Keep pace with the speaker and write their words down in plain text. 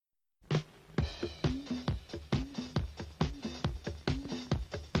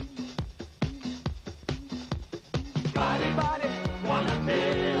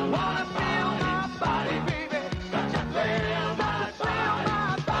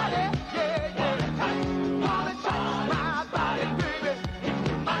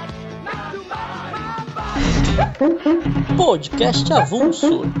Podcast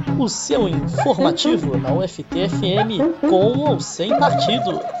Avulso, o seu informativo na UFT-FM com ou sem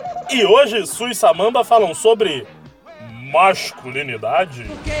partido. E hoje Su e Samamba falam sobre masculinidade.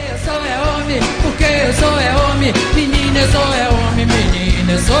 Porque eu sou homem, porque eu sou homem, menina eu sou homem,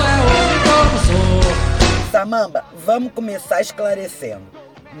 menina eu sou homem como sou. Samamba, vamos começar esclarecendo.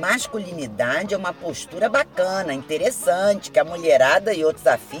 Masculinidade é uma postura bacana, interessante, que a mulherada e outros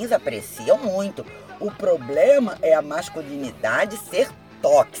afins apreciam muito. O problema é a masculinidade ser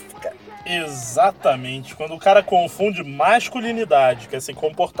tóxica. Exatamente, quando o cara confunde masculinidade, quer se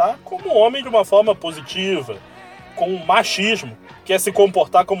comportar como homem de uma forma positiva, com machismo, quer se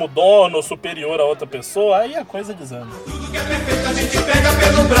comportar como dono ou superior a outra pessoa, aí a coisa desanda. Tudo que é perfeito a gente pega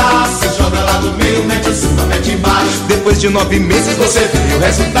pelo braço, joga lá no meio, mete em cima, mete embaixo. Depois de 9 meses você vê o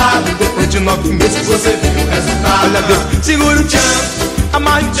resultado. Depois de 9 meses você vê o resultado. Olha Deus, segura o tchan,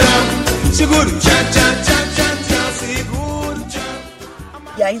 amarra o tchan, segura o tchan, tchan, tchan, tchan, tchan, segura o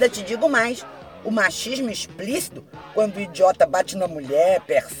tchan. E ainda te digo mais, o machismo explícito, quando o idiota bate na mulher,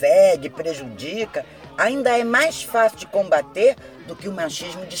 persegue, prejudica, ainda é mais fácil de combater do que o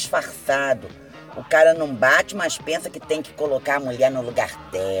machismo disfarçado. O cara não bate, mas pensa que tem que colocar a mulher no lugar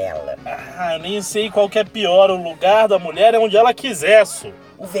dela. Eu nem sei qual que é pior, o lugar da mulher é onde ela quiser, Su.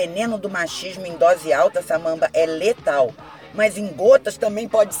 O veneno do machismo em dose alta, Samamba, é letal. Mas em gotas também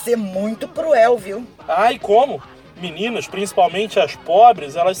pode ser muito cruel, viu? E como? Meninas, principalmente as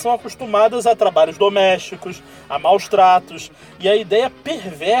pobres, elas são acostumadas a trabalhos domésticos, a maus tratos, e a ideia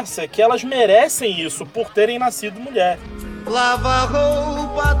perversa é que elas merecem isso por terem nascido mulher. Lava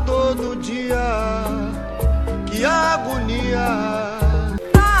roupa todo dia, que agonia.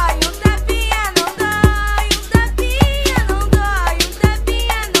 Dói, o tapinha não dói, o tapinha não dói, o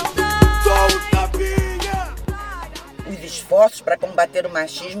tapinha não dói. Só o tapinha! Os esforços para combater o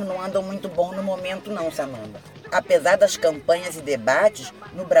machismo não andam muito bom no momento não, Samamba. Apesar das campanhas e debates,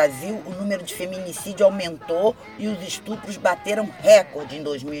 no Brasil o número de feminicídio aumentou e os estupros bateram recorde em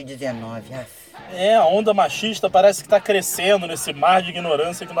 2019. A onda machista parece que está crescendo nesse mar de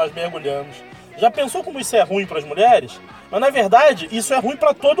ignorância que nós mergulhamos. Já pensou como isso é ruim para as mulheres? Mas na verdade, isso é ruim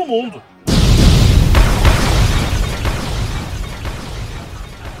para todo mundo.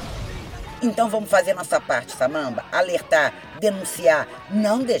 Então vamos fazer nossa parte, Samamba. Alertar, denunciar,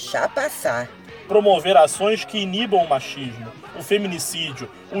 não deixar passar. Promover ações que inibam o machismo, o feminicídio,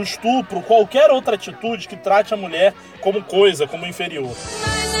 o estupro, qualquer outra atitude que trate a mulher como coisa, como inferior.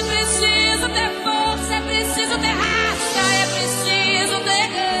 Mas é preciso ter força, é preciso ter raça, é preciso ter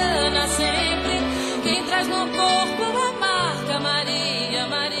gana sempre. Quem traz no corpo uma marca, Maria,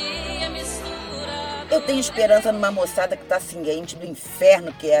 Maria mistura. Eu tenho esperança numa moçada que tá ciente do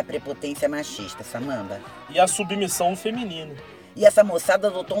inferno que é a prepotência machista, Samamba. E a submissão feminina. E essa moçada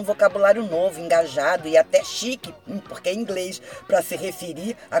adotou um vocabulário novo, engajado e até chique, porque é inglês, para se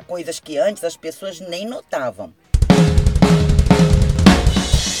referir a coisas que antes as pessoas nem notavam.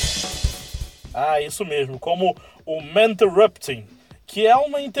 Isso mesmo, como o interrupting, que é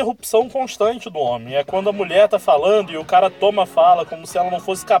uma interrupção constante do homem. É quando a mulher tá falando e o cara toma a fala como se ela não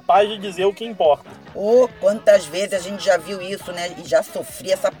fosse capaz de dizer o que importa. Quantas vezes a gente já viu isso, né? E já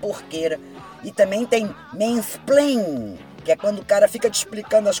sofria essa porqueira. E também tem mansplaining, que é quando o cara fica te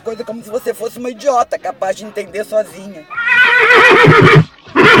explicando as coisas como se você fosse uma idiota, capaz de entender sozinha.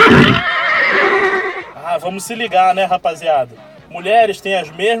 Vamos se ligar, né, rapaziada? Mulheres têm as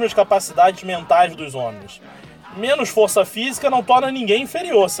mesmas capacidades mentais dos homens. Menos força física não torna ninguém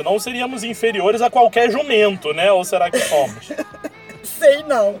inferior, senão seríamos inferiores a qualquer jumento, né? Ou será que somos? Sei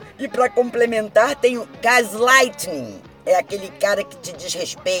não. E pra complementar tem o gaslighting. É aquele cara que te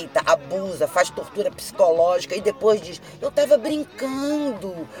desrespeita, abusa, faz tortura psicológica e depois diz, eu tava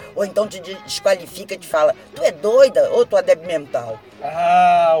brincando. Ou então te desqualifica e te fala, tu é doida ou tu é débil mental?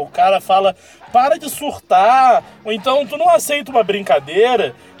 O cara fala, para de surtar. Ou então, tu não aceita uma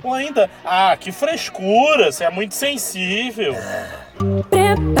brincadeira. Ou ainda, que frescura, você é muito sensível.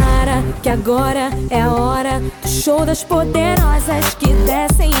 Prepara que agora é a hora do show das poderosas que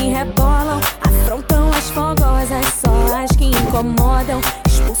descem e rebolam, afrontam as fogosas, só as que incomodam,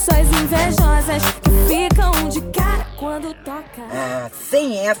 expulsam as invejosas que ficam de cara quando toca.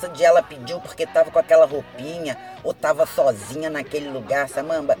 Sem essa de ela pediu porque tava com aquela roupinha ou tava sozinha naquele lugar,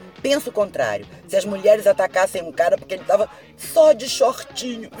 Samamba. Pensa o contrário, se as mulheres atacassem um cara porque ele tava só de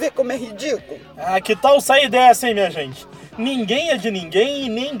shortinho, vê como é ridículo? Que tal sair dessa, hein, minha gente? Ninguém é de ninguém e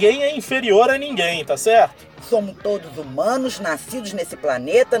ninguém é inferior a ninguém, tá certo? Somos todos humanos, nascidos nesse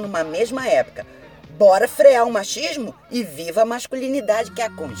planeta numa mesma época. Bora frear o machismo e viva a masculinidade que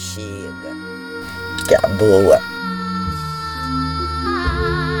aconchega. Que é boa.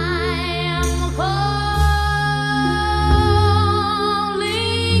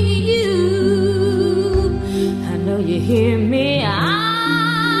 you hear me?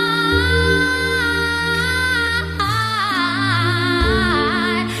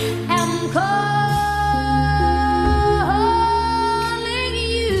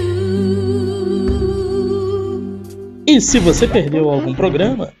 E se você perdeu algum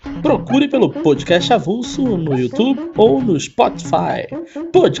programa, procure pelo Podcast Avulso no YouTube ou no Spotify.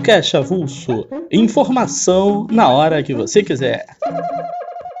 Podcast Avulso, informação na hora que você quiser.